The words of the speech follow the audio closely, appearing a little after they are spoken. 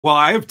Well,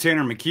 I have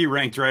Tanner McKee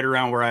ranked right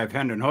around where I have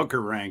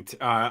Hendon-Hooker ranked.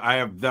 I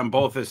have them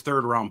both as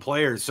third round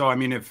players. So, I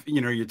mean, if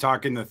you're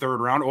talking the third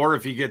round, or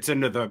if he gets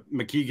into the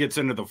McKee gets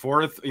into the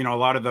fourth, a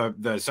lot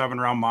of the 7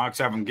 round mocks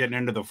have him getting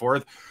into the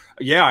fourth.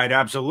 Yeah, I'd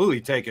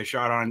absolutely take a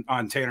shot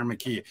on Tanner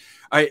McKee.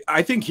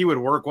 I think he would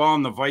work well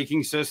in the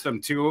Viking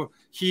system too.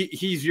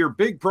 He's your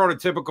big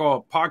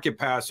prototypical pocket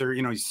passer.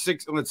 He's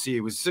six. Let's see,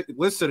 he was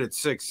listed at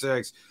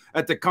 6'6".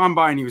 At the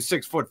combine, he was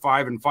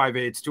 6'5" and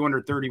 5'8",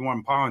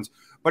 231 pounds.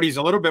 But he's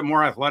a little bit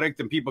more athletic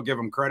than people give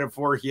him credit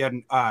for. He had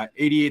an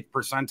 88th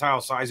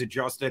percentile size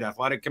adjusted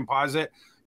athletic composite.